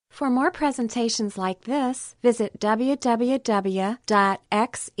For more presentations like this, visit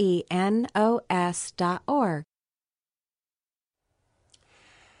www.xenos.org.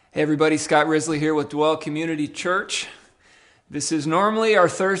 Hey everybody, Scott Risley here with Dwell Community Church. This is normally our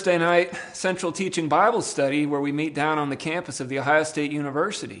Thursday night Central Teaching Bible Study where we meet down on the campus of The Ohio State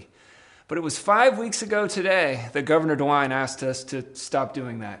University. But it was 5 weeks ago today that Governor DeWine asked us to stop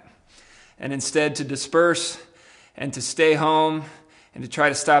doing that and instead to disperse and to stay home and to try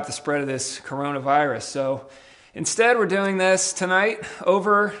to stop the spread of this coronavirus. So instead we're doing this tonight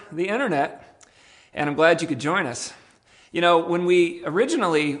over the internet, and I'm glad you could join us. You know, when we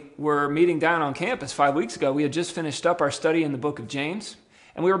originally were meeting down on campus 5 weeks ago, we had just finished up our study in the book of James,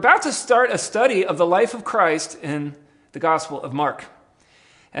 and we were about to start a study of the life of Christ in the Gospel of Mark.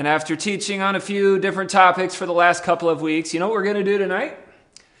 And after teaching on a few different topics for the last couple of weeks, you know what we're going to do tonight?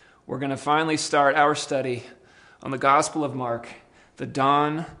 We're going to finally start our study on the Gospel of Mark, the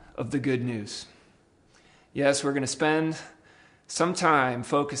dawn of the good news. Yes, we're going to spend some time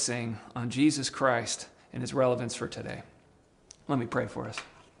focusing on Jesus Christ and his relevance for today. Let me pray for us.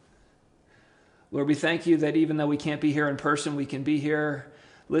 Lord, we thank you that even though we can't be here in person, we can be here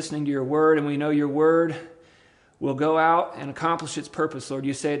listening to your word, and we know your word will go out and accomplish its purpose. Lord,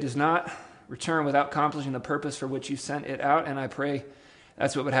 you say it does not return without accomplishing the purpose for which you sent it out, and I pray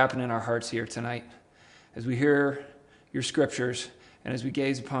that's what would happen in our hearts here tonight as we hear your scriptures and as we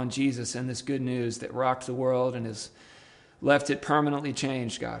gaze upon Jesus and this good news that rocked the world and has left it permanently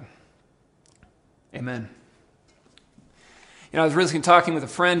changed, God. Amen. You know, I was recently talking with a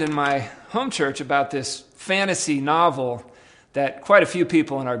friend in my home church about this fantasy novel that quite a few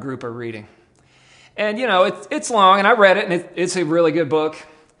people in our group are reading. And, you know, it's long, and I read it, and it's a really good book.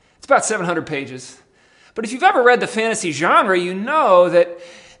 It's about 700 pages. But if you've ever read the fantasy genre, you know that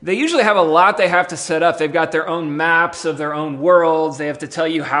they usually have a lot they have to set up. They've got their own maps of their own worlds. They have to tell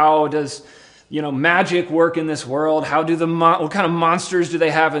you how does, you know, magic work in this world? How do what kind of monsters do they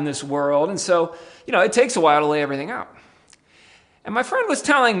have in this world? And so, you know, it takes a while to lay everything out. And my friend was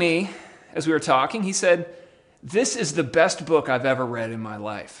telling me, as we were talking, he said, "This is the best book I've ever read in my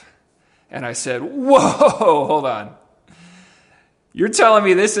life." And I said, "Whoa, hold on. You're telling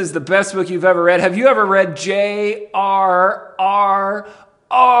me this is the best book you've ever read? Have you ever read J.R.R.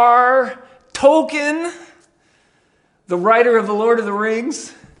 Tolkien, the writer of The Lord of the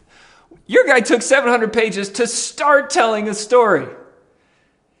Rings? Your guy took 700 pages to start telling a story.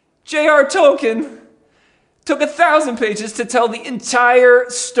 J.R. Tolkien took 1,000 pages to tell the entire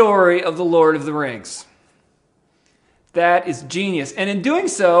story of The Lord of the Rings. That is genius. And in doing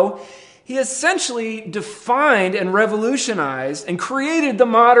so, he essentially defined and revolutionized and created the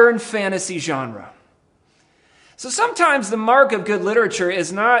modern fantasy genre. So sometimes the mark of good literature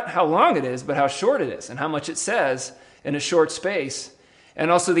is not how long it is, but how short it is and how much it says in a short space,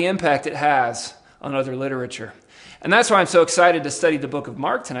 and also the impact it has on other literature. And that's why I'm so excited to study the book of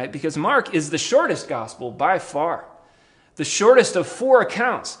Mark tonight, because Mark is the shortest gospel by far, the shortest of 4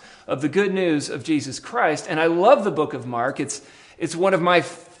 accounts of the good news of Jesus Christ. And I love the book of Mark. It's one of my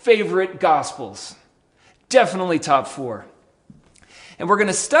favorite gospels, definitely top 4. And we're going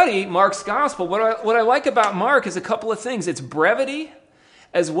to study Mark's gospel. What I like about Mark is a couple of things. Its brevity,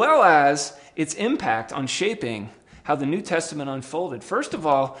 as well as its impact on shaping how the New Testament unfolded. First of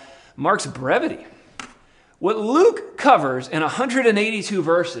all, Mark's brevity. What Luke covers in 182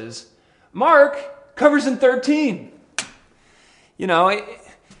 verses, Mark covers in 13. You know,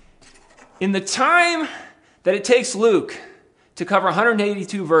 in the time that it takes Luke to cover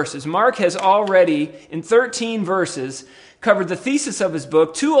 182 verses, Mark has already, in 13 verses, covered the thesis of his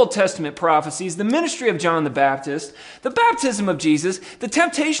book, 2 Old Testament prophecies, the ministry of John the Baptist, the baptism of Jesus, the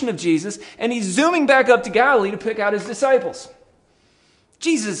temptation of Jesus, and he's zooming back up to Galilee to pick out his disciples.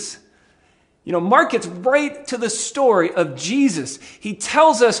 Jesus, you know, Mark gets right to the story of Jesus. He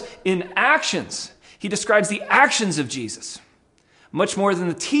tells us in actions. He describes the actions of Jesus, much more than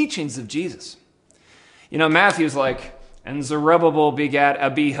the teachings of Jesus. You know, Matthew's like, and Zerubbabel begat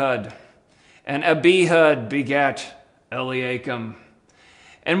Abihud, and Abihud begat Eliakim.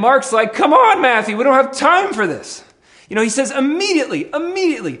 And Mark's like, come on, Matthew, we don't have time for this. You know, he says immediately,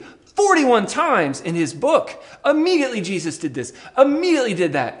 41 times in his book, immediately Jesus did this, immediately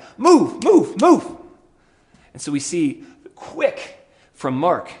did that. Move. And so we see quick from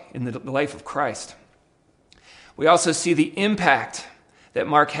Mark in the life of Christ. We also see the impact that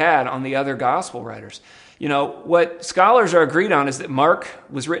Mark had on the other gospel writers. You know, what scholars are agreed on is that Mark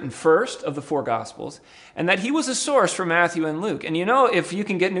was written first of the 4 Gospels, and that he was a source for Matthew and Luke. And you know, if you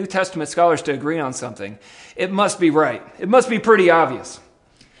can get New Testament scholars to agree on something, it must be right. It must be pretty obvious.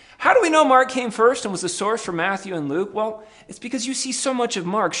 How do we know Mark came first and was the source for Matthew and Luke? Well, it's because you see so much of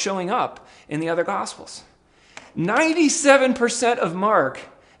Mark showing up in the other Gospels. 97% of Mark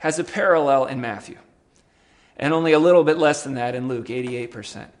has a parallel in Matthew, and only a little bit less than that in Luke,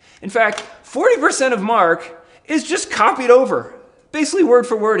 88%. In fact, 40% of Mark is just copied over, basically word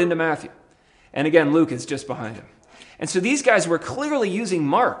for word into Matthew. And again, Luke is just behind him. And so these guys were clearly using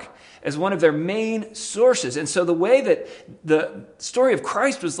Mark as one of their main sources. And so the way that the story of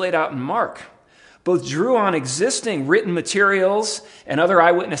Christ was laid out in Mark both drew on existing written materials and other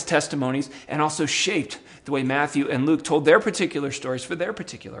eyewitness testimonies, and also shaped the way Matthew and Luke told their particular stories for their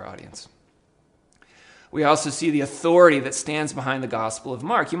particular audience. We also see the authority that stands behind the Gospel of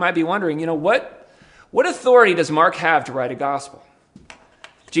Mark. You might be wondering, what authority does Mark have to write a gospel?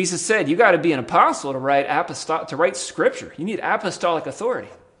 Jesus said, you got to be an apostle to write scripture. You need apostolic authority.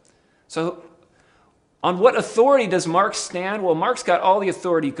 So on what authority does Mark stand? Well, Mark's got all the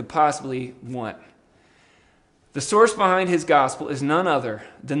authority you could possibly want. The source behind his gospel is none other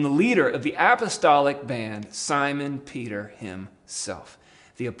than the leader of the apostolic band, Simon Peter himself,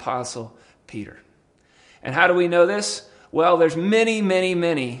 the Apostle Peter. And how do we know this? Well, there's many, many,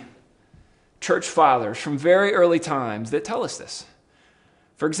 many church fathers from very early times that tell us this.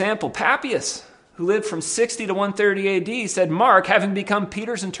 For example, Papias, who lived from 60 to 130 AD, said Mark, having become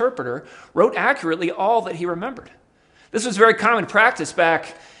Peter's interpreter, wrote accurately all that he remembered. This was very common practice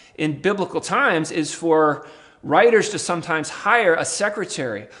back in biblical times, is for writers to sometimes hire a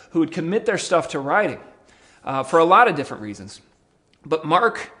secretary who would commit their stuff to writing for a lot of different reasons. But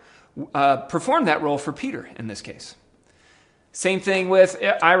Mark performed that role for Peter in this case. Same thing with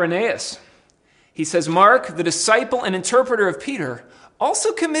Irenaeus. He says, Mark, the disciple and interpreter of Peter,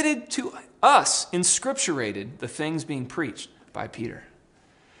 also committed to us, inscripturated the things being preached by Peter.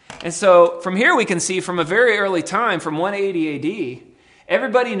 And so from here we can see from a very early time, from 180 AD,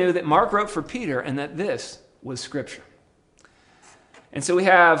 everybody knew that Mark wrote for Peter and that this was Scripture. And so we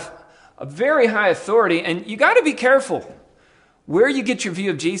have a very high authority, and you got to be careful where you get your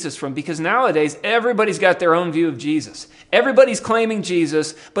view of Jesus from, because nowadays everybody's got their own view of Jesus. Everybody's claiming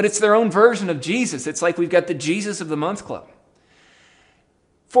Jesus, but it's their own version of Jesus. It's like we've got the Jesus of the Month Club.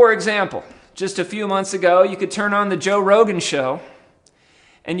 For example, just a few months ago, you could turn on the Joe Rogan show,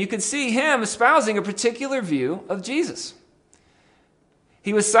 and you could see him espousing a particular view of Jesus.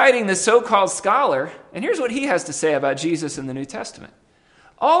 He was citing this so-called scholar, and here's what he has to say about Jesus in the New Testament.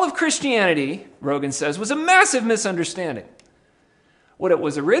 All of Christianity, Rogan says, was a massive misunderstanding. What it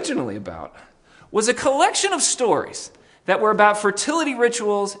was originally about was a collection of stories that were about fertility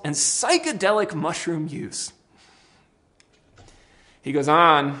rituals and psychedelic mushroom use. He goes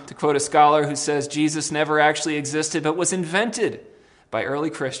on to quote a scholar who says Jesus never actually existed, but was invented by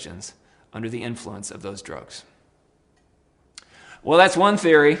early Christians under the influence of those drugs. Well, that's one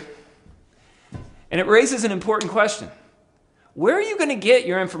theory, and it raises an important question. Where are you going to get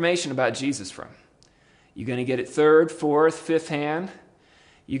your information about Jesus from? You going to get it third, fourth, fifth hand?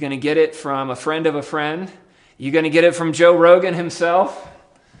 You going to get it from a friend of a friend? You going to get it from Joe Rogan himself?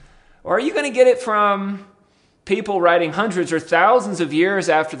 Or are you going to get it from people writing hundreds or thousands of years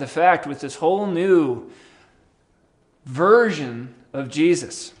after the fact with this whole new version of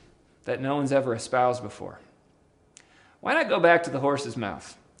Jesus that no one's ever espoused before? Why not go back to the horse's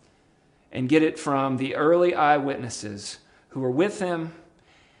mouth and get it from the early eyewitnesses who were with him,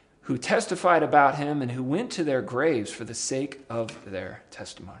 who testified about him, and who went to their graves for the sake of their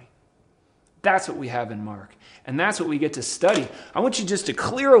testimony? That's what we have in Mark, and that's what we get to study. I want you just to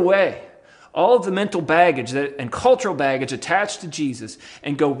clear away all of the mental baggage and cultural baggage attached to Jesus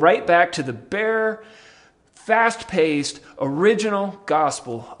and go right back to the bare, fast-paced, original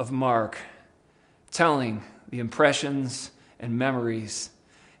gospel of Mark, telling the impressions and memories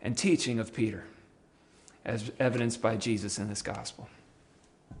and teaching of Peter, as evidenced by Jesus in this gospel.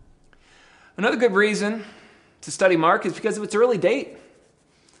 Another good reason to study Mark is because of its early date.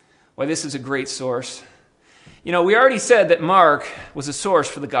 Why this is a great source. We already said that Mark was a source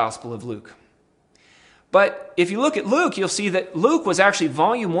for the Gospel of Luke. But if you look at Luke, you'll see that Luke was actually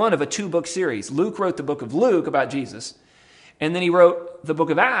volume 1 of a 2-book series. Luke wrote the book of Luke about Jesus, and then he wrote the book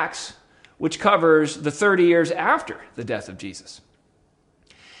of Acts, which covers the 30 years after the death of Jesus.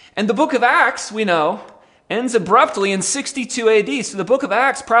 And the book of Acts, we know, ends abruptly in 62 AD, so the book of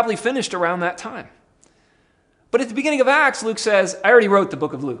Acts probably finished around that time. But at the beginning of Acts, Luke says, I already wrote the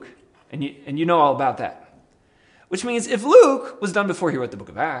book of Luke, and you know all about that. Which means if Luke was done before he wrote the book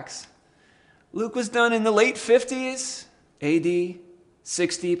of Acts, Luke was done in the late 50s, AD,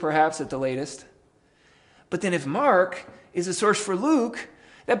 60 perhaps at the latest. But then if Mark is a source for Luke,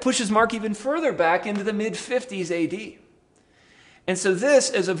 that pushes Mark even further back into the mid-50s AD. And so this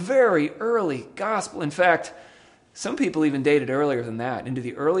is a very early gospel. In fact, some people even date it earlier than that, into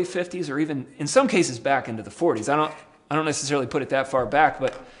the early 50s, or even in some cases back into the 40s. I don't necessarily put it that far back,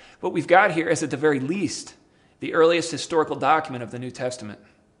 but what we've got here is at the very least the earliest historical document of the New Testament.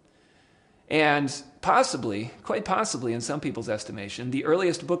 And possibly, quite possibly in some people's estimation, the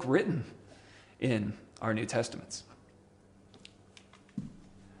earliest book written in our New Testaments.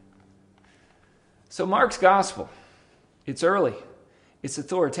 So Mark's gospel, it's early, it's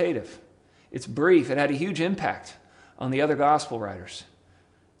authoritative, it's brief, it had a huge impact on the other gospel writers.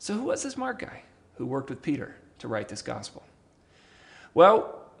 So who was this Mark guy who worked with Peter to write this gospel?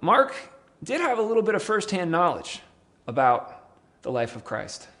 Well, Mark did have a little bit of firsthand knowledge about the life of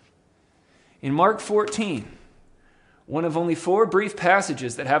Christ. In Mark 14, one of only 4 brief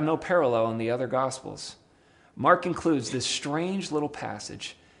passages that have no parallel in the other Gospels, Mark includes this strange little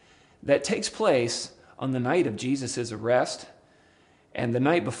passage that takes place on the night of Jesus' arrest and the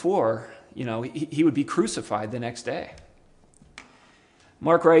night before, he would be crucified the next day.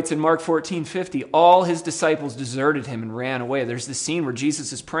 Mark writes in Mark 14:50, all his disciples deserted him and ran away. There's this scene where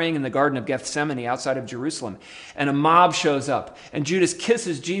Jesus is praying in the Garden of Gethsemane outside of Jerusalem, and a mob shows up, and Judas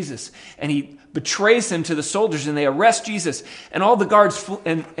kisses Jesus, and he betrays him to the soldiers, and they arrest Jesus, and all the guards,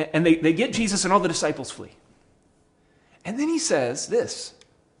 and they get Jesus, and all the disciples flee. And then he says this,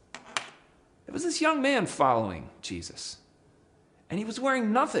 there was this young man following Jesus, and he was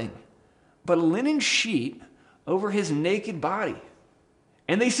wearing nothing but a linen sheet over his naked body.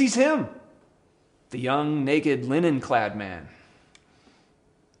 And they seize him, the young, naked, linen-clad man.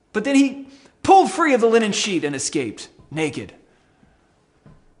 But then he pulled free of the linen sheet and escaped, naked.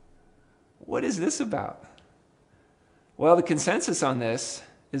 What is this about? Well, the consensus on this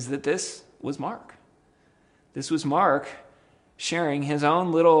is that this was Mark. This was Mark sharing his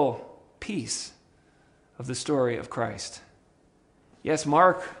own little piece of the story of Christ. Yes,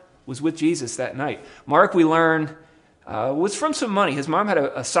 Mark was with Jesus that night. Mark, we learn, was from some money. His mom had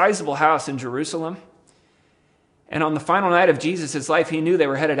a sizable house in Jerusalem. And on the final night of Jesus' life, he knew they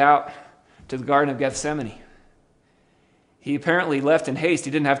were headed out to the Garden of Gethsemane. He apparently left in haste.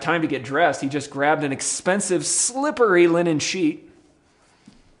 He didn't have time to get dressed. He just grabbed an expensive, slippery linen sheet,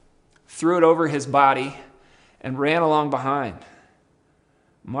 threw it over his body, and ran along behind.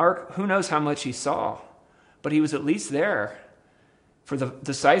 Mark, who knows how much he saw, but he was at least there for the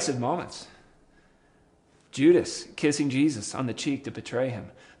decisive moments. Judas kissing Jesus on the cheek to betray him.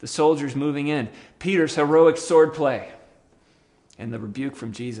 The soldiers moving in. Peter's heroic swordplay. And the rebuke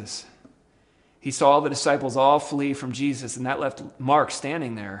from Jesus. He saw the disciples all flee from Jesus, and that left Mark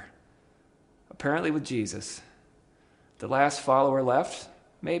standing there, apparently with Jesus. The last follower left,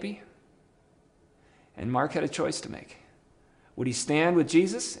 maybe. And Mark had a choice to make. Would he stand with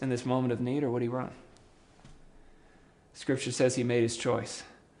Jesus in this moment of need, or would he run? Scripture says he made his choice.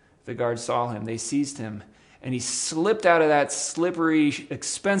 The guards saw him. They seized him. And he slipped out of that slippery,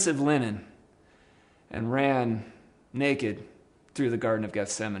 expensive linen and ran naked through the Garden of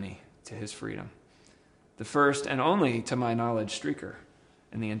Gethsemane to his freedom. The first and only, to my knowledge, streaker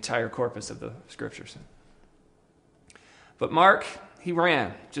in the entire corpus of the Scriptures. But Mark, he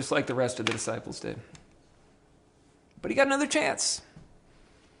ran just like the rest of the disciples did. But he got another chance.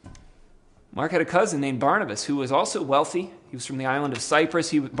 Mark had a cousin named Barnabas who was also wealthy. He was from the island of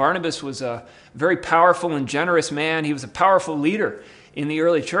Cyprus. Barnabas was a very powerful and generous man. He was a powerful leader in the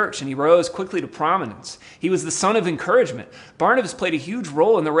early church, and he rose quickly to prominence. He was the son of encouragement. Barnabas played a huge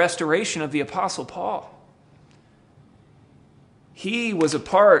role in the restoration of the Apostle Paul. He was a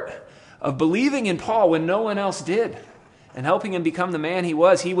part of believing in Paul when no one else did and helping him become the man he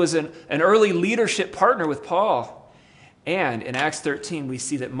was. He was an early leadership partner with Paul. And in Acts 13, we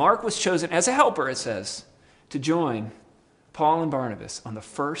see that Mark was chosen as a helper, it says, to join Paul and Barnabas on the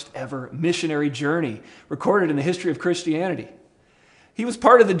first ever missionary journey recorded in the history of Christianity. He was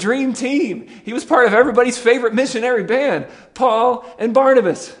part of the dream team. He was part of everybody's favorite missionary band, Paul and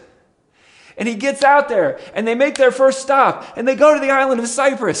Barnabas. And he gets out there, and they make their first stop, and they go to the island of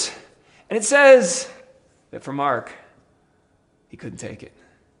Cyprus. And it says that for Mark, he couldn't take it.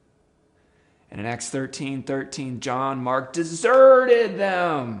 And in Acts 13:13, Mark deserted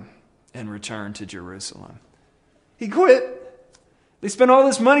them and returned to Jerusalem. He quit. They spent all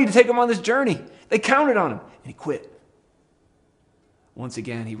this money to take him on this journey. They counted on him, and he quit. Once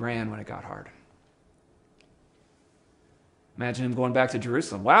again, he ran when it got hard. Imagine him going back to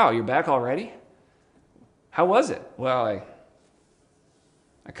Jerusalem. Wow, you're back already? How was it? Well,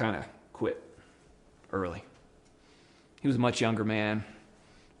 I kind of quit early. He was a much younger man.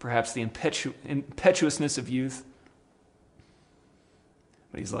 Perhaps the impetuousness of youth.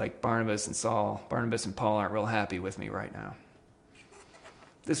 But he's like, Barnabas and Paul aren't real happy with me right now.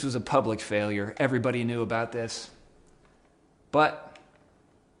 This was a public failure. Everybody knew about this. But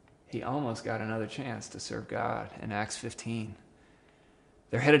he almost got another chance to serve God in Acts 15.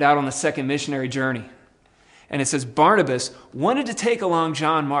 They're headed out on the second missionary journey. And it says Barnabas wanted to take along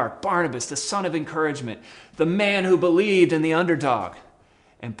John Mark, Barnabas, the son of encouragement, the man who believed in the underdog.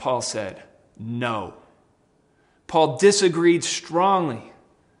 And Paul said, no. Paul disagreed strongly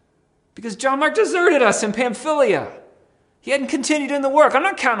because John Mark deserted us in Pamphylia. He hadn't continued in the work. I'm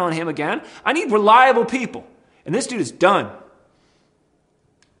not counting on him again. I need reliable people. And this dude is done.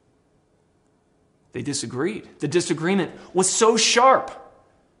 They disagreed. The disagreement was so sharp.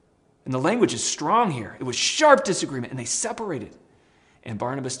 And the language is strong here. It was sharp disagreement, and they separated. And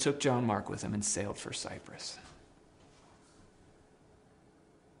Barnabas took John Mark with him and sailed for Cyprus.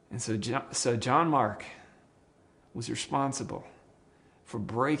 And so John Mark was responsible for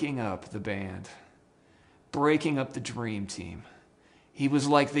breaking up the band, breaking up the dream team. He was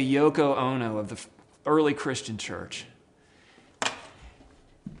like the Yoko Ono of the early Christian church.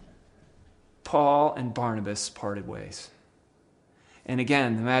 Paul and Barnabas parted ways. And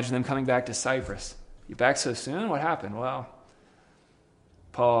again, imagine them coming back to Cyprus. You back so soon? What happened? Well,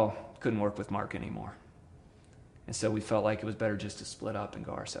 Paul couldn't work with Mark anymore. And so we felt like it was better just to split up and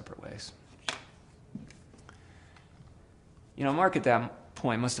go our separate ways. You know, Mark at that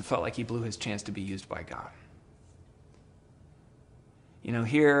point must have felt like he blew his chance to be used by God. You know,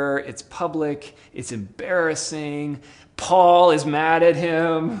 here it's public, it's embarrassing. Paul is mad at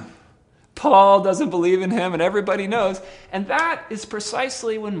him. Paul doesn't believe in him, and everybody knows. And that is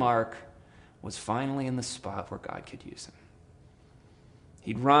precisely when Mark was finally in the spot where God could use him.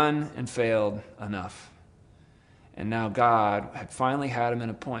 He'd run and failed enough. And now God had finally had him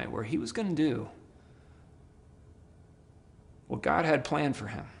in a point where he was going to do what God had planned for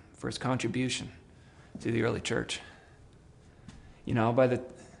him, for his contribution to the early church.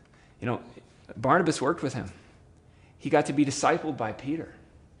 Barnabas worked with him. He got to be discipled by Peter.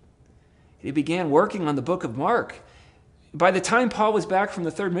 He began working on the book of Mark. By the time Paul was back from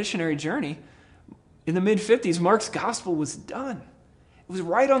the third missionary journey, in the mid-50s, Mark's gospel was done. It was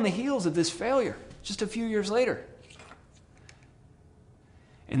right on the heels of this failure, just a few years later.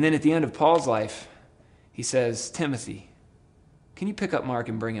 And then at the end of Paul's life, he says, Timothy, can you pick up Mark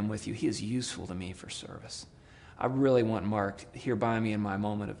and bring him with you? He is useful to me for service. I really want Mark here by me in my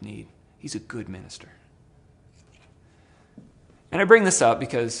moment of need. He's a good minister. And I bring this up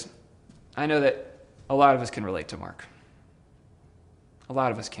because I know that a lot of us can relate to Mark. A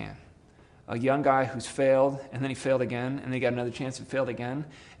lot of us can. A young guy who's failed, and then he failed again, and then he got another chance and failed again,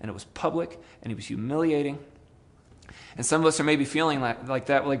 and it was public, and it was humiliating. And some of us are maybe feeling like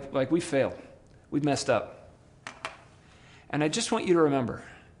that, like we failed. We messed up. And I just want you to remember,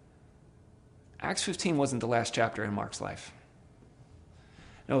 Acts 15 wasn't the last chapter in Mark's life.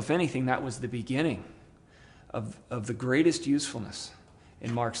 No, if anything, that was the beginning of the greatest usefulness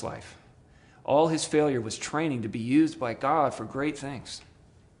in Mark's life. All his failure was training to be used by God for great things.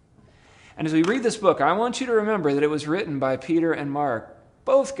 And as we read this book, I want you to remember that it was written by Peter and Mark,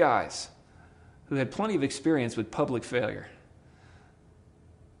 both guys who had plenty of experience with public failure.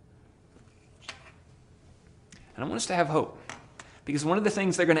 And I want us to have hope, because one of the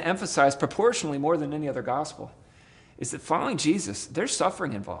things they're going to emphasize proportionally more than any other gospel is that following Jesus, there's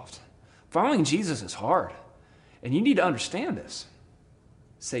suffering involved. Following Jesus is hard, and you need to understand this,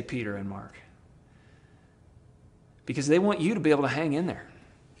 say Peter and Mark, because they want you to be able to hang in there.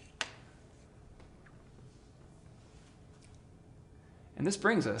 And this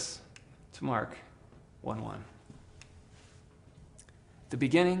brings us to Mark 1:1. The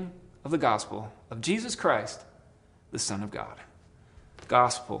beginning of the gospel of Jesus Christ, the Son of God.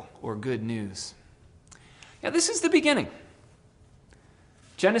 Gospel, or good news. Yeah, this is the beginning.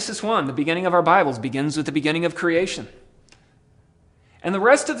 Genesis 1, the beginning of our Bibles, begins with the beginning of creation. And the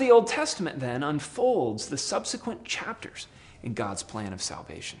rest of the Old Testament then unfolds the subsequent chapters in God's plan of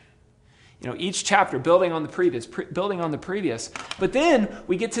salvation. You know, each chapter building on the previous. But then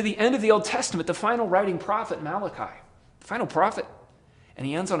we get to the end of the Old Testament, the final writing prophet, Malachi, the final prophet, and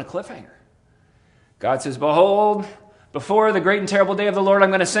he ends on a cliffhanger. God says, behold, before the great and terrible day of the Lord,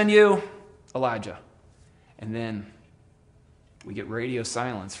 I'm going to send you Elijah. And then we get radio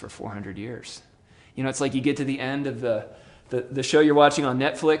silence for 400 years. You know, it's like you get to the end of the show you're watching on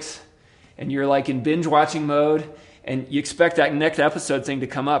Netflix, and you're like in binge watching mode, and you expect that next episode thing to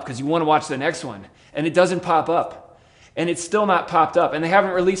come up because you want to watch the next one, and it doesn't pop up, and it's still not popped up, and they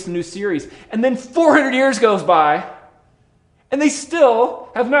haven't released a new series, and then 400 years goes by, and they still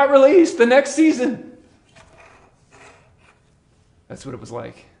have not released the next season. That's what it was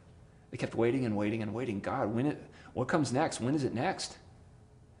like. They kept waiting and waiting and waiting. God, what comes next? When is it next?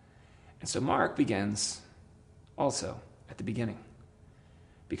 And so Mark begins also at the beginning.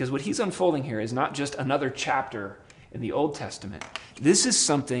 Because what he's unfolding here is not just another chapter in the Old Testament. This is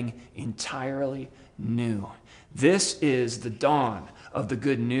something entirely new. This is the dawn of the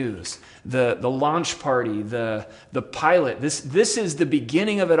good news, the launch party, the pilot. This is the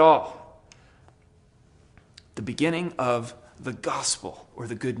beginning of it all. The beginning of the gospel, or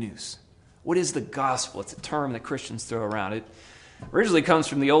the good news. What is the gospel? It's a term that Christians throw around. It originally comes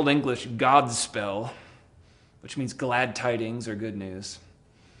from the Old English Godspell, which means glad tidings or good news.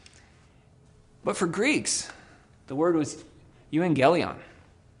 But for Greeks, the word was euangelion.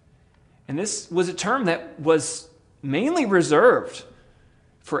 And this was a term that was mainly reserved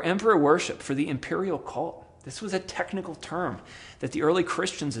for emperor worship, for the imperial cult. This was a technical term that the early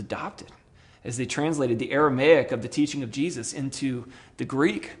Christians adopted as they translated the Aramaic of the teaching of Jesus into the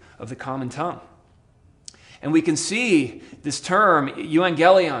Greek of the common tongue. And we can see this term,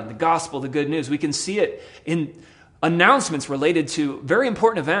 euangelion, the gospel, the good news, we can see it in announcements related to very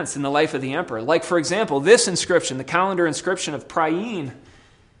important events in the life of the emperor. Like, for example, this inscription, the calendar inscription of Priene,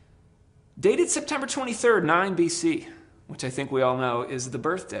 dated September 23rd, 9 BC, which I think we all know is the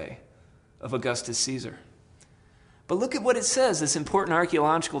birthday of Augustus Caesar. But look at what it says, this important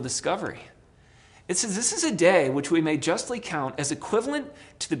archaeological discovery. It says, this is a day which we may justly count as equivalent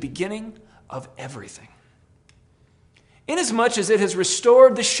to the beginning of everything, inasmuch as it has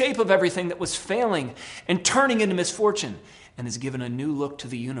restored the shape of everything that was failing and turning into misfortune, and has given a new look to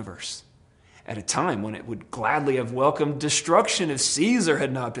the universe, at a time when it would gladly have welcomed destruction if Caesar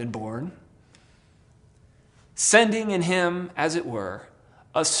had not been born, sending in him, as it were,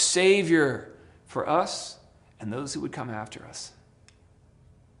 a Savior for us and those who would come after us.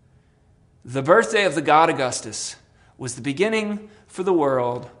 The birthday of the god Augustus was the beginning for the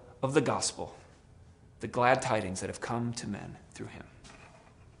world of the gospel, the glad tidings that have come to men through him.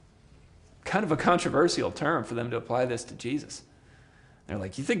 Kind of a controversial term for them to apply this to Jesus. They're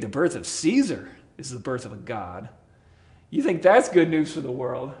like, you think the birth of Caesar is the birth of a god? You think that's good news for the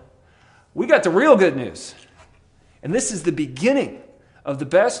world? We got the real good news. And this is the beginning of the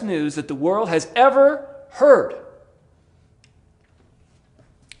best news that the world has ever heard.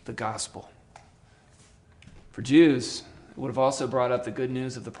 The gospel. For Jews, it would have also brought up the good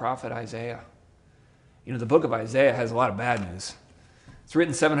news of the prophet Isaiah. You know, the book of Isaiah has a lot of bad news. It's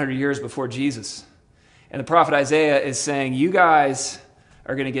written 700 years before Jesus. And the prophet Isaiah is saying, you guys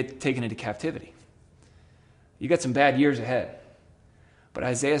are going to get taken into captivity. You got some bad years ahead. But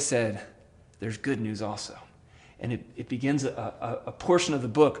Isaiah said, there's good news also. And it begins a portion of the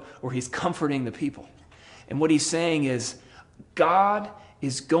book where he's comforting the people. And what he's saying is, God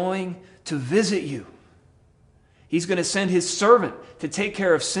is going to visit you. He's going to send his servant to take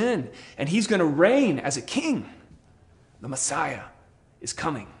care of sin, and he's going to reign as a king. The Messiah is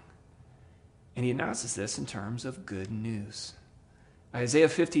coming. And he announces this in terms of good news. Isaiah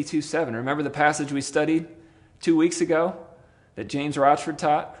 52:7. Remember the passage we studied 2 weeks ago that James Rochford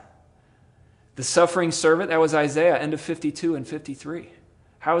taught? The suffering servant, that was Isaiah, end of 52 and 53.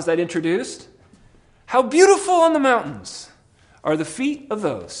 How is that introduced? How beautiful on the mountains are the feet of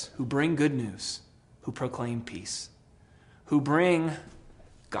those who bring good news, who proclaim peace, who bring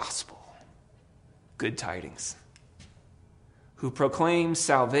gospel, good tidings, who proclaim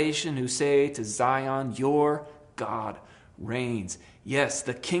salvation, who say to Zion, your God reigns. Yes,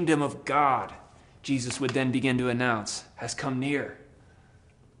 the kingdom of God, Jesus would then begin to announce, has come near.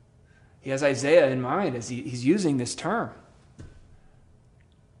 He has Isaiah in mind as he's using this term.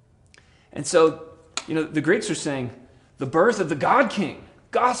 And so, the Greeks are saying, the birth of the God King,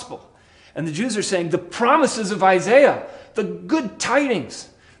 gospel. And the Jews are saying, the promises of Isaiah, the good tidings,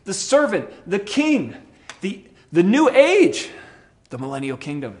 the servant, the king, the new age, the millennial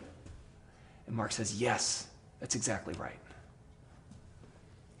kingdom. And Mark says, yes, that's exactly right.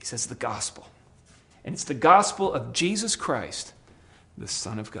 He says the gospel. And it's the gospel of Jesus Christ, the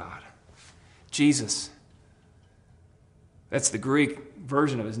Son of God. Jesus. That's the Greek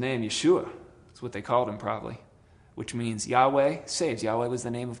version of his name, Yeshua. That's what they called him probably, which means Yahweh saves. Yahweh was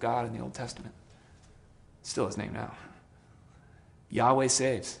the name of God in the Old Testament. Still his name now. Yahweh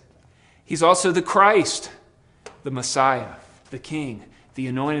saves. He's also the Christ, the Messiah, the King, the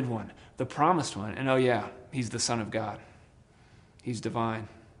Anointed One, the Promised One. And oh yeah, he's the Son of God. He's divine.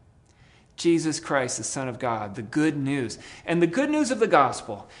 Jesus Christ, the Son of God, the good news. And the good news of the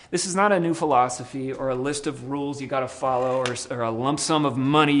gospel, this is not a new philosophy or a list of rules you got to follow or a lump sum of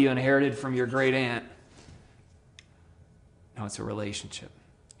money you inherited from your great aunt. No, it's a relationship.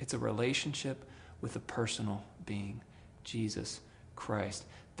 It's a relationship with a personal being, Jesus Christ.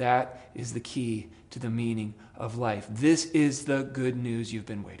 That is the key to the meaning of life. This is the good news you've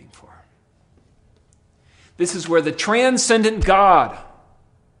been waiting for. This is where the transcendent God,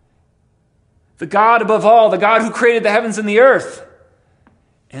 the God above all, the God who created the heavens and the earth,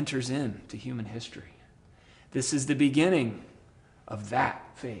 enters into human history. This is the beginning of that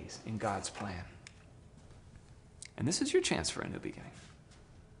phase in God's plan. And this is your chance for a new beginning.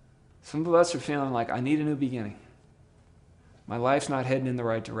 Some of us are feeling like, I need a new beginning. My life's not heading in the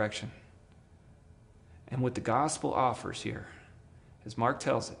right direction. And what the gospel offers here, as Mark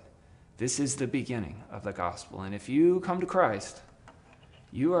tells it, this is the beginning of the gospel. And if you come to Christ,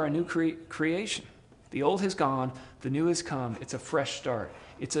 you are a new creation. The old has gone, the new has come. It's a fresh start.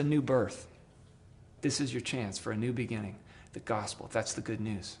 It's a new birth. This is your chance for a new beginning, the gospel. That's the good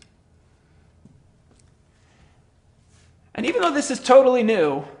news. And even though this is totally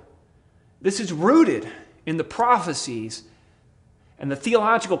new, this is rooted in the prophecies and the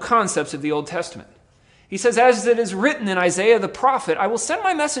theological concepts of the Old Testament. He says, as it is written in Isaiah the prophet, I will send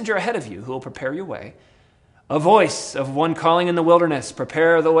my messenger ahead of you who will prepare your way. A voice of one calling in the wilderness,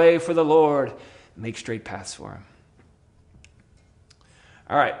 prepare the way for the Lord, make straight paths for him.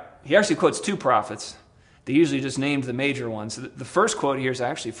 All right, he actually quotes two prophets. They usually just named the major ones. The first quote here is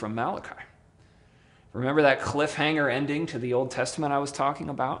actually from Malachi. Remember that cliffhanger ending to the Old Testament I was talking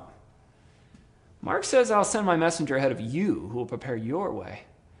about? Mark says, I'll send my messenger ahead of you who will prepare your way.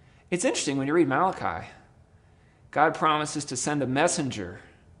 It's interesting when you read Malachi, God promises to send a messenger.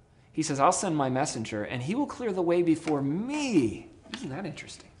 He says, I'll send my messenger and he will clear the way before me. Isn't that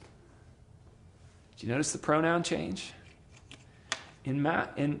interesting? Did you notice the pronoun change? In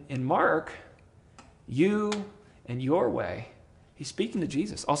Mark, you and your way, he's speaking to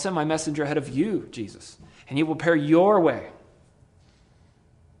Jesus. I'll send my messenger ahead of you, Jesus, and he will prepare your way.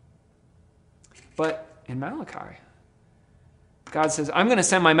 But in Malachi, God says, I'm going to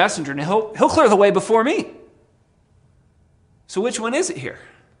send my messenger and he'll clear the way before me. So which one is it here?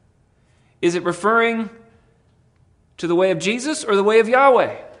 Is it referring to the way of Jesus or the way of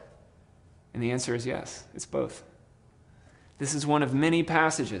Yahweh? And the answer is yes, it's both. This is one of many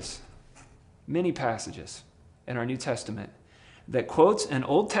passages in our New Testament that quotes an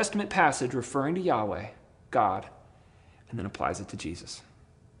Old Testament passage referring to Yahweh, God, and then applies it to Jesus.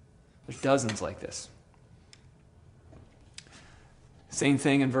 There's dozens like this. Same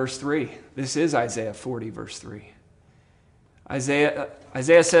thing in verse 3. This is Isaiah 40, verse 3.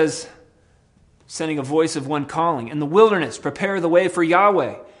 Isaiah says, sending a voice of one calling, in the wilderness, prepare the way for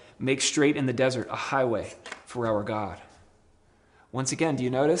Yahweh. Make straight in the desert a highway for our God. Once again, do you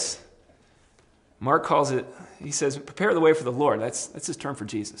notice? Mark calls it, he says, prepare the way for the Lord. That's his term for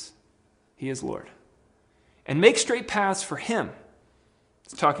Jesus. He is Lord. And make straight paths for him.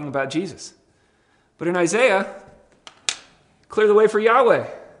 It's talking about Jesus. But in Isaiah, clear the way for Yahweh.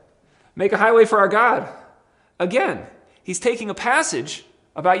 Make a highway for our God. Again, he's taking a passage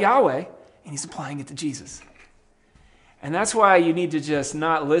about Yahweh and he's applying it to Jesus. And that's why you need to just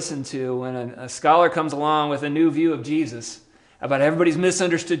not listen to when a scholar comes along with a new view of Jesus about everybody's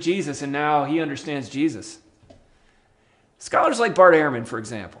misunderstood Jesus and now he understands Jesus. Scholars like Bart Ehrman, for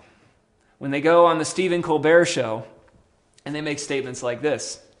example, when they go on the Stephen Colbert show and they make statements like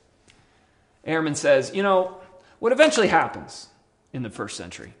this. Ehrman says, what eventually happens in the first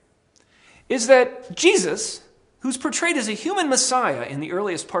century is that Jesus, who's portrayed as a human Messiah in the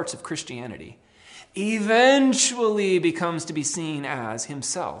earliest parts of Christianity, eventually becomes to be seen as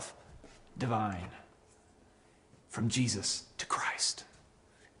himself divine. From Jesus to Christ.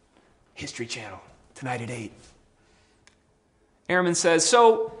 History Channel, tonight at 8. Ehrman says,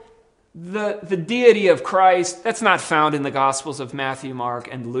 so the deity of Christ, that's not found in the Gospels of Matthew, Mark,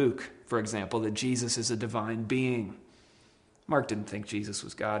 and Luke, for example, that Jesus is a divine being. Mark didn't think Jesus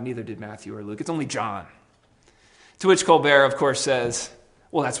was God, neither did Matthew or Luke. It's only John. To which Colbert, of course, says,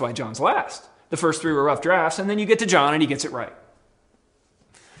 well, that's why John's last. The first three were rough drafts, and then you get to John and he gets it right.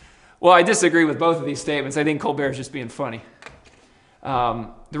 Well, I disagree with both of these statements. I think Colbert's just being funny.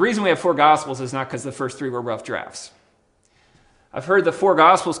 The reason we have 4 Gospels is not because the first 3 were rough drafts. I've heard the 4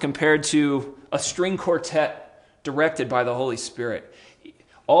 Gospels compared to a string quartet directed by the Holy Spirit,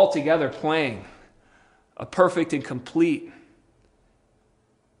 all together playing a perfect and complete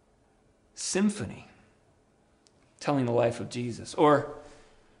symphony telling the life of Jesus. Or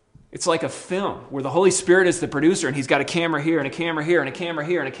it's like a film where the Holy Spirit is the producer and he's got a camera here and a camera here and a camera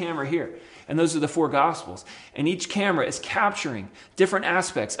here and a camera here. And those are the 4 Gospels. And each camera is capturing different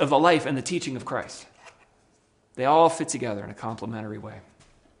aspects of the life and the teaching of Christ. They all fit together in a complementary way.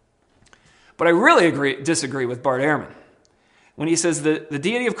 But I really disagree with Bart Ehrman when he says the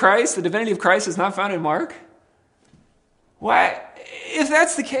deity of Christ, the divinity of Christ is not found in Mark. Why? If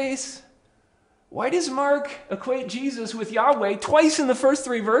that's the case, Why does Mark equate Jesus with Yahweh twice in the first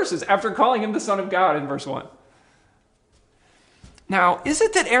 3 verses after calling him the Son of God in verse 1? Now, is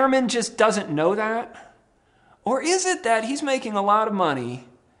it that Ehrman just doesn't know that? Or is it that he's making a lot of money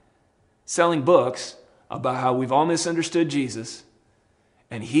selling books about how we've all misunderstood Jesus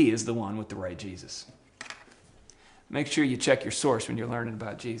and he is the one with the right Jesus? Make sure you check your source when you're learning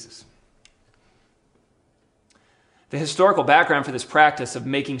about Jesus. The historical background for this practice of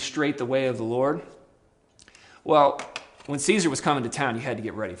making straight the way of the Lord, well, when Caesar was coming to town, you had to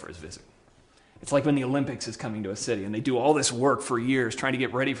get ready for his visit. It's like when the Olympics is coming to a city, and they do all this work for years trying to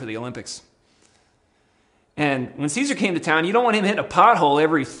get ready for the Olympics. And when Caesar came to town, you don't want him hitting a pothole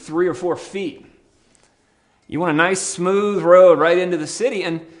every 3 or 4 feet. You want a nice, smooth road right into the city.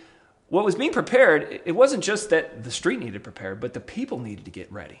 And what was being prepared, it wasn't just that the street needed prepared, but the people needed to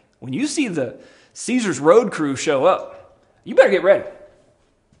get ready. When you see the Caesar's road crew show up, you better get ready.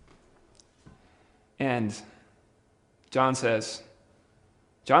 And John says,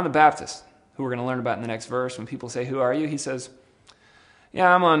 John the Baptist, who we're going to learn about in the next verse, when people say, "Who are you?" he says,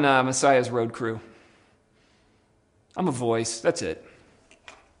 "Yeah, I'm on Messiah's road crew. I'm a voice, that's it."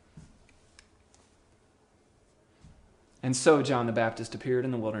 And so John the Baptist appeared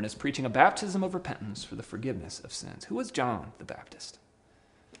in the wilderness, preaching a baptism of repentance for the forgiveness of sins. Who was John the Baptist?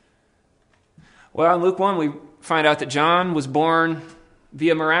 Well, in Luke 1, we find out that John was born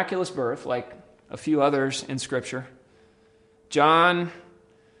via miraculous birth, like a few others in Scripture. John's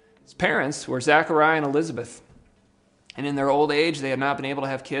parents were Zechariah and Elizabeth. And in their old age, they had not been able to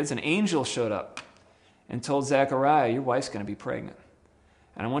have kids. An angel showed up and told Zechariah, "Your wife's going to be pregnant.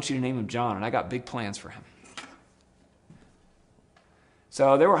 And I want you to name him John, and I got big plans for him."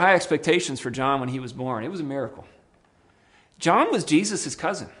 So there were high expectations for John when he was born. It was a miracle. John was Jesus'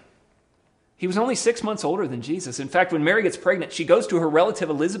 cousin. He was only 6 months older than Jesus. In fact, when Mary gets pregnant, she goes to her relative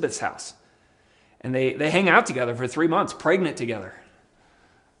Elizabeth's house. And they hang out together for 3 months, pregnant together.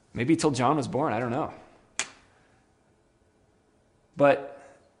 Maybe till John was born, I don't know. But,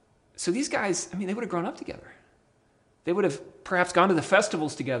 so these guys, they would have grown up together. They would have perhaps gone to the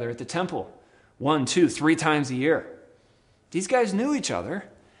festivals together at the temple 1, 2, 3 times a year. These guys knew each other,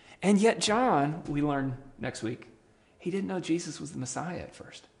 and yet John, we learn next week, he didn't know Jesus was the Messiah at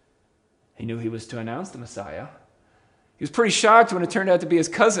first. He knew he was to announce the Messiah. He was pretty shocked when it turned out to be his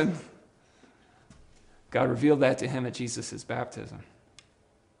cousin. God revealed that to him at Jesus' baptism.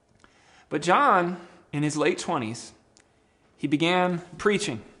 But John, in his late 20s, he began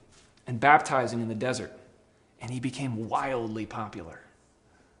preaching and baptizing in the desert, and he became wildly popular.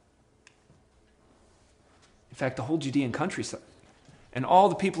 In fact, the whole Judean countryside and all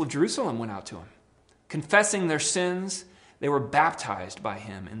the people of Jerusalem went out to him. Confessing their sins, they were baptized by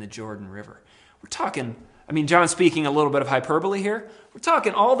him in the Jordan River. We're talking, John's speaking a little bit of hyperbole here. We're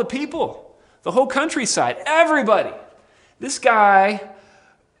talking all the people, the whole countryside, everybody. This guy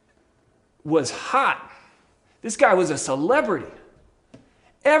was hot. This guy was a celebrity.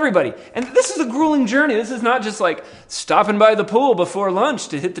 Everybody. And this is a grueling journey. This is not just like stopping by the pool before lunch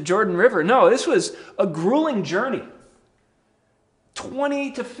to hit the Jordan River. No, this was a grueling journey.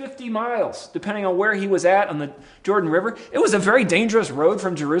 20 to 50 miles, depending on where he was at on the Jordan River. It was a very dangerous road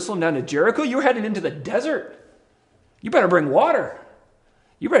from Jerusalem down to Jericho. You were heading into the desert. You better bring water.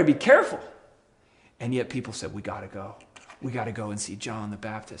 You better be careful. And yet people said, we got to go. We got to go and see John the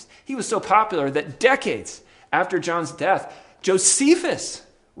Baptist. He was so popular that decades after John's death, Josephus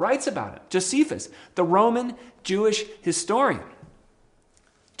writes about it. Josephus, the Roman Jewish historian.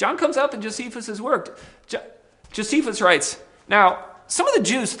 John comes up in Josephus' work. Josephus writes, now, some of the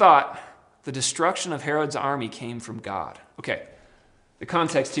Jews thought the destruction of Herod's army came from God. Okay, the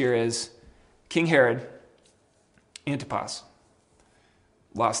context here is King Herod, Antipas,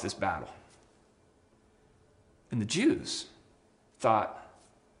 lost this battle. And the Jews thought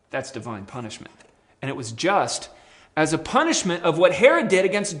that's divine punishment. And it was just as a punishment of what Herod did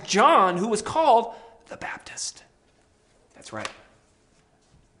against John, who was called the Baptist. That's right.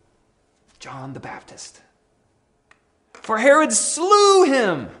 John the Baptist. For Herod slew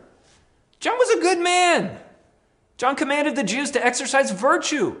him. John was a good man. John commanded the Jews to exercise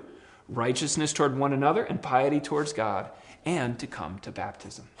virtue, righteousness toward one another, and piety towards God, and to come to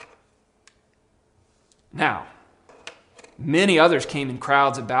baptism. Now, many others came in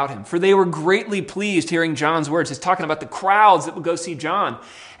crowds about him, for they were greatly pleased hearing John's words. He's talking about the crowds that would go see John.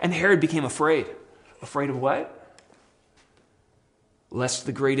 And Herod became afraid. Afraid of what? Lest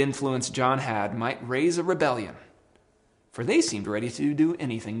the great influence John had might raise a rebellion, for they seemed ready to do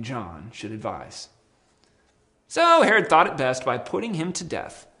anything John should advise. So Herod thought it best by putting him to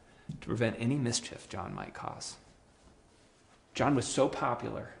death to prevent any mischief John might cause. John was so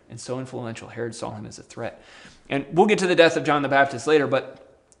popular and so influential, Herod saw him as a threat. And we'll get to the death of John the Baptist later,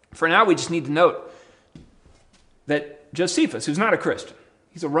 but for now we just need to note that Josephus, who's not a Christian,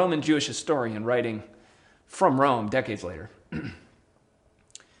 he's a Roman Jewish historian writing from Rome decades later.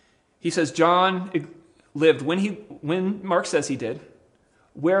 He says John lived when Mark says he did,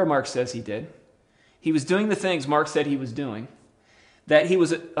 where Mark says he did. He was doing the things Mark said he was doing, that he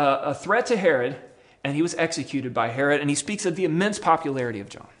was a threat to Herod, and he was executed by Herod, and he speaks of the immense popularity of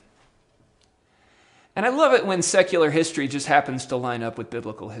John. And I love it when secular history just happens to line up with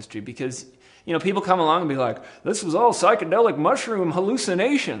biblical history, because people come along and be like, this was all psychedelic mushroom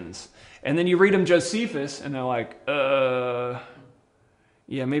hallucinations. And then you read them Josephus, and they're like,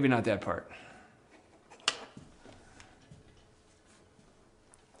 yeah, maybe not that part.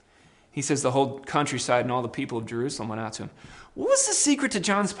 He says the whole countryside and all the people of Jerusalem went out to him. What was the secret to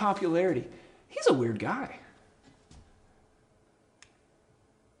John's popularity? He's a weird guy.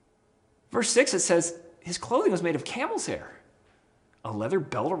 Verse 6, it says, his clothing was made of camel's hair, a leather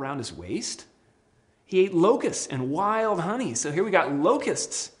belt around his waist. He ate locusts and wild honey. So here we got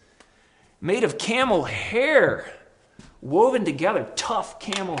locusts made of camel hair, woven together, tough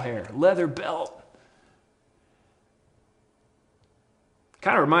camel hair, leather belt.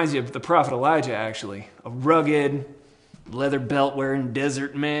 Kind of reminds you of the prophet Elijah, actually. A rugged, leather belt wearing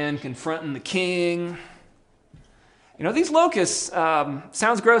desert man confronting the king. These locusts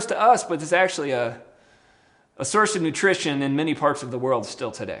sounds gross to us, but it's actually a source of nutrition in many parts of the world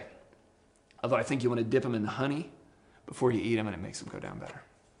still today. Although I think you want to dip them in the honey before you eat them, and it makes them go down better.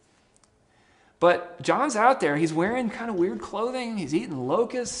 But John's out there. He's wearing kind of weird clothing. He's eating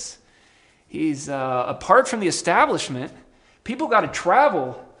locusts. He's apart from the establishment. People got to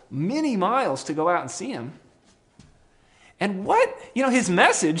travel many miles to go out and see him. And his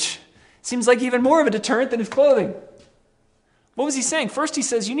message seems like even more of a deterrent than his clothing. What was he saying? First he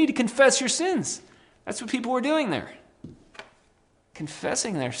says, you need to confess your sins. That's what people were doing there.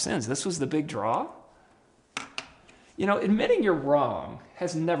 Confessing their sins. This was the big draw. Admitting you're wrong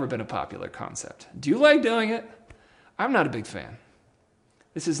has never been a popular concept. Do you like doing it? I'm not a big fan.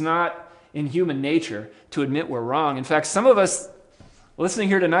 This is not in human nature to admit we're wrong. In fact, some of us listening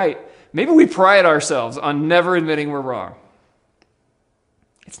here tonight, maybe we pride ourselves on never admitting we're wrong.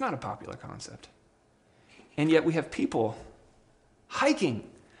 It's not a popular concept. And yet we have people hiking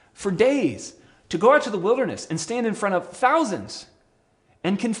for days to go out to the wilderness and stand in front of thousands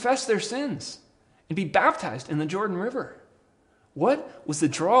and confess their sins and be baptized in the Jordan River. What was the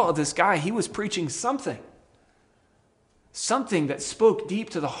draw of this guy? He was preaching something that spoke deep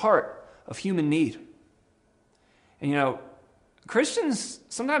to the heart of human need. And Christians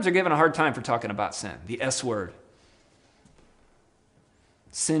sometimes are given a hard time for talking about sin, the S word.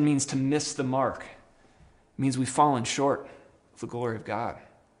 Sin means to miss the mark. It means we've fallen short of the glory of God.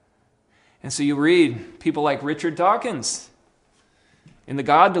 And so you read people like Richard Dawkins in The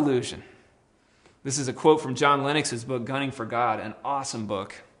God Delusion. This is a quote from John Lennox's book, Gunning for God, an awesome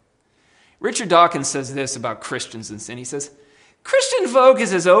book. Richard Dawkins says this about Christians and sin. He says, Christian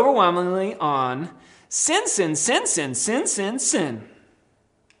focus is overwhelmingly on sin, sin, sin, sin, sin, sin, sin.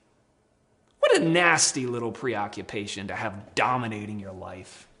 What a nasty little preoccupation to have dominating your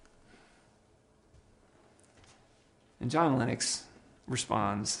life. And John Lennox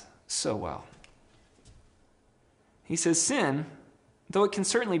responds so well. He says, sin, though it can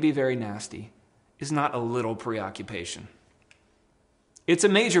certainly be very nasty, is not a little preoccupation. It's a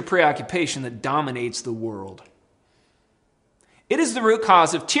major preoccupation that dominates the world. It is the root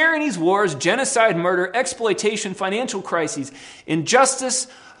cause of tyrannies, wars, genocide, murder, exploitation, financial crises, injustice.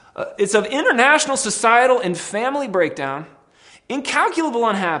 It's of international, societal, and family breakdown, incalculable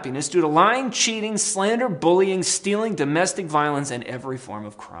unhappiness due to lying, cheating, slander, bullying, stealing, domestic violence, and every form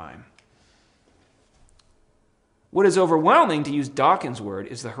of crime. What is overwhelming, to use Dawkins' word,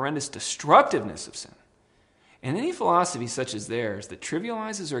 is the horrendous destructiveness of sin. And any philosophy such as theirs that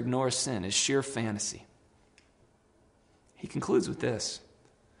trivializes or ignores sin is sheer fantasy. He concludes with this.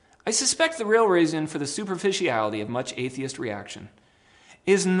 I suspect the real reason for the superficiality of much atheist reaction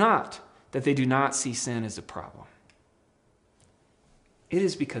is not that they do not see sin as a problem. It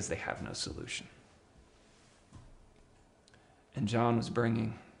is because they have no solution. And John was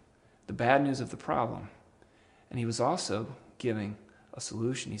bringing the bad news of the problem, and he was also giving a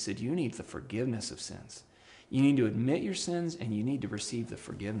solution. He said, you need the forgiveness of sins. You need to admit your sins, and you need to receive the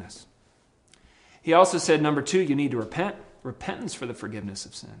forgiveness. He also said, number 2, you need to repent. Repentance for the forgiveness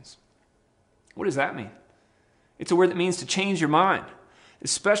of sins. What does that mean? It's a word that means to change your mind,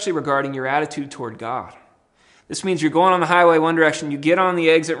 especially regarding your attitude toward God. This means you're going on the highway one direction, you get on the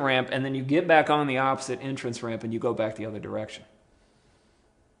exit ramp, and then you get back on the opposite entrance ramp and you go back the other direction.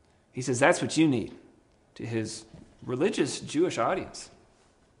 He says that's what you need to his religious Jewish audience.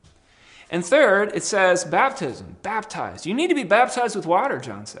 And third, it says baptism, baptized. You need to be baptized with water,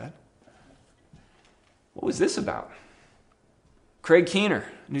 John said. What was this about? Craig Keener,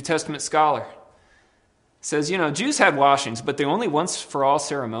 New Testament scholar, says, Jews had washings, but the only once-for-all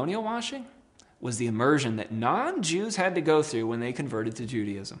ceremonial washing was the immersion that non-Jews had to go through when they converted to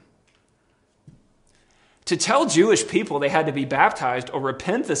Judaism. To tell Jewish people they had to be baptized or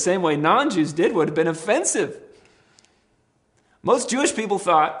repent the same way non-Jews did would have been offensive. Most Jewish people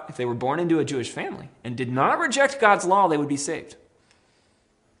thought if they were born into a Jewish family and did not reject God's law, they would be saved.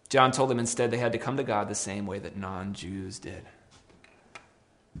 John told them instead they had to come to God the same way that non-Jews did.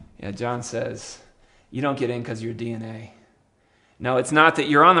 Yeah, John says, you don't get in because of your DNA. No, it's not that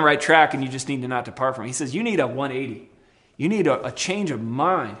you're on the right track and you just need to not depart from it. He says you need a 180. You need a change of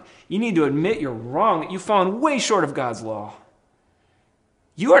mind. You need to admit you're wrong, that you've fallen way short of God's law.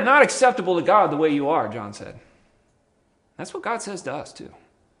 You are not acceptable to God the way you are, John said. That's what God says to us, too.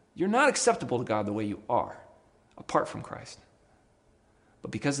 You're not acceptable to God the way you are, apart from Christ.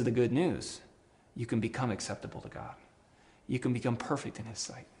 But because of the good news, you can become acceptable to God. You can become perfect in his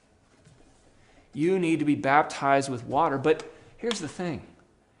sight. You need to be baptized with water, but here's the thing.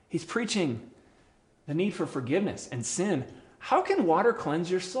 He's preaching the need for forgiveness and sin. How can water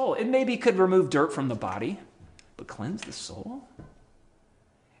cleanse your soul? It maybe could remove dirt from the body, but cleanse the soul?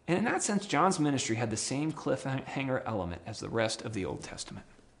 And in that sense, John's ministry had the same cliffhanger element as the rest of the Old Testament.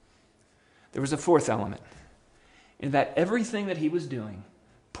 There was a fourth element, in that everything that he was doing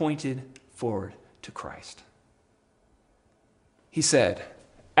pointed forward to Christ. He said,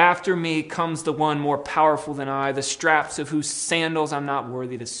 after me comes the one more powerful than I, the straps of whose sandals I'm not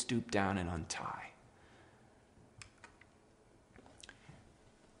worthy to stoop down and untie.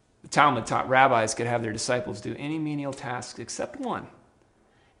 The Talmud taught rabbis could have their disciples do any menial tasks except one,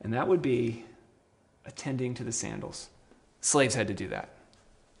 and that would be attending to the sandals. Slaves had to do that.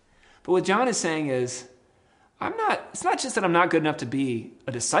 But what John is saying is, it's not just that I'm not good enough to be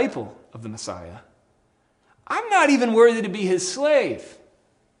a disciple of the Messiah. I'm not even worthy to be his slave.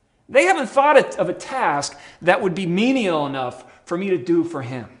 They haven't thought of a task that would be menial enough for me to do for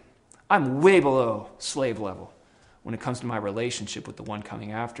him. I'm way below slave level when it comes to my relationship with the one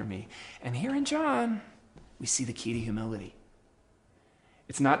coming after me. And here in John, we see the key to humility.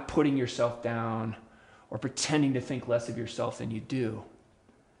 It's not putting yourself down or pretending to think less of yourself than you do.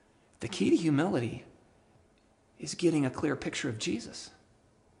 The key to humility is getting a clear picture of Jesus.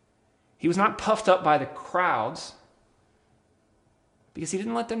 He was not puffed up by the crowds because he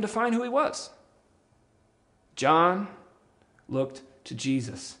didn't let them define who he was. John looked to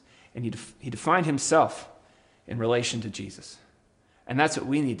Jesus, and he defined himself in relation to Jesus. And that's what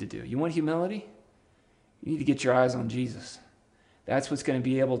we need to do. You want humility? You need to get your eyes on Jesus. That's what's going to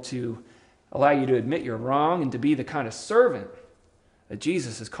be able to allow you to admit you're wrong and to be the kind of servant that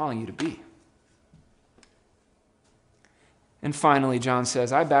Jesus is calling you to be. And finally, John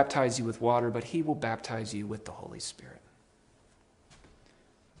says, I baptize you with water, but he will baptize you with the Holy Spirit.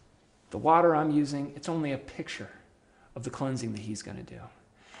 The water I'm using, it's only a picture of the cleansing that he's going to do.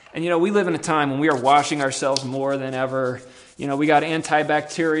 And we live in a time when we are washing ourselves more than ever. We got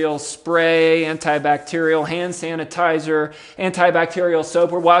antibacterial spray, antibacterial hand sanitizer, antibacterial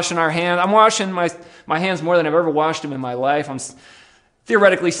soap. We're washing our hands. I'm washing my hands more than I've ever washed them in my life. I'm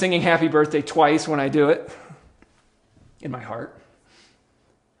theoretically singing happy birthday twice when I do it in my heart.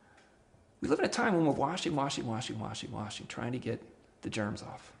 We live in a time when we're washing, trying to get the germs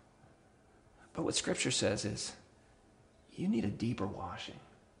off. But what Scripture says is, you need a deeper washing.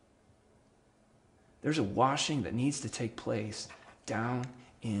 There's a washing that needs to take place down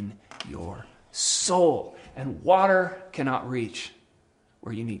in your soul. And water cannot reach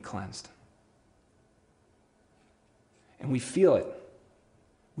where you need cleansed. And we feel it.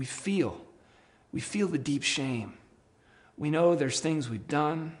 We feel the deep shame. We know there's things we've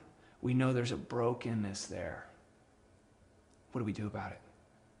done. We know there's a brokenness there. What do we do about it?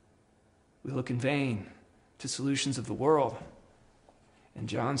 We look in vain to solutions of the world. And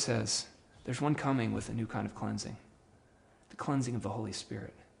John says, there's one coming with a new kind of cleansing, the cleansing of the Holy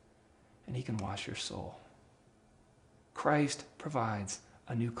Spirit, and he can wash your soul. Christ provides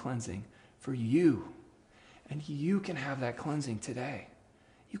a new cleansing for you, and you can have that cleansing today.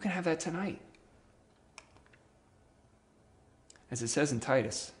 You can have that tonight. As it says in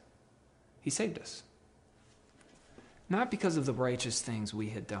Titus, he saved us, not because of the righteous things we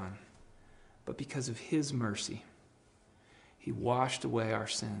had done, but because of his mercy. He washed away our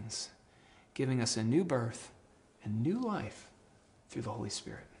sins, giving us a new birth and new life through the Holy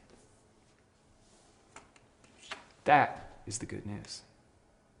Spirit. That is the good news.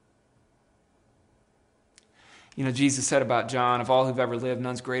 You know, Jesus said about John, of all who've ever lived,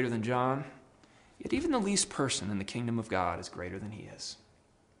 none's greater than John. Yet even the least person in the kingdom of God is greater than he is.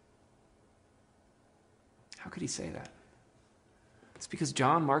 How could he say that? It's because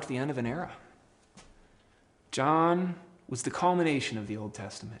John marked the end of an era. John was the culmination of the Old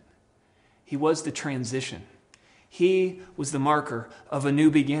Testament. He was the transition. He was the marker of a new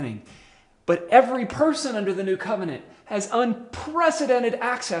beginning. But every person under the new covenant has unprecedented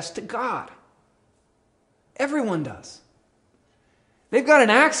access to God. Everyone does. They've got an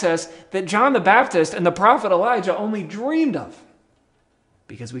access that John the Baptist and the prophet Elijah only dreamed of,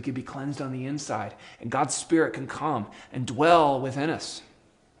 because we could be cleansed on the inside and God's Spirit can come and dwell within us.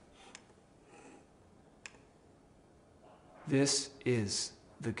 This is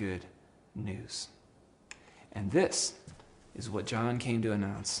the good news. And this is what John came to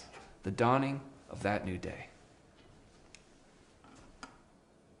announce, the dawning of that new day.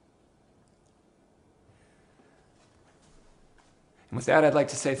 And with that, I'd like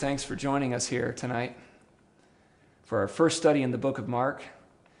to say thanks for joining us here tonight for our first study in the book of Mark.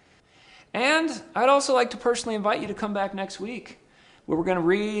 And I'd also like to personally invite you to come back next week, where we're going to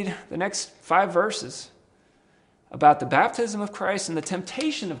read the next 5 verses about the baptism of Christ and the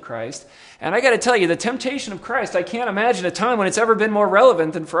temptation of Christ. And I got to tell you, the temptation of Christ, I can't imagine a time when it's ever been more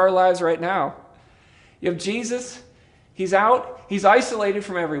relevant than for our lives right now. You have Jesus, he's out, he's isolated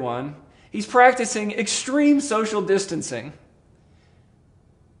from everyone, he's practicing extreme social distancing.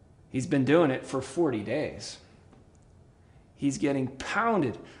 He's been doing it for 40 days. He's getting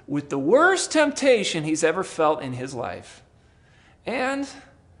pounded with the worst temptation he's ever felt in his life. And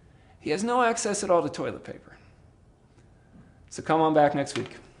he has no access at all to toilet paper. So come on back next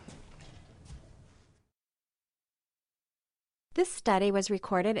week. This study was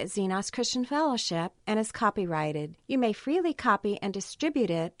recorded at Xenos Christian Fellowship and is copyrighted. You may freely copy and distribute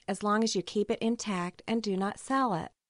it as long as you keep it intact and do not sell it.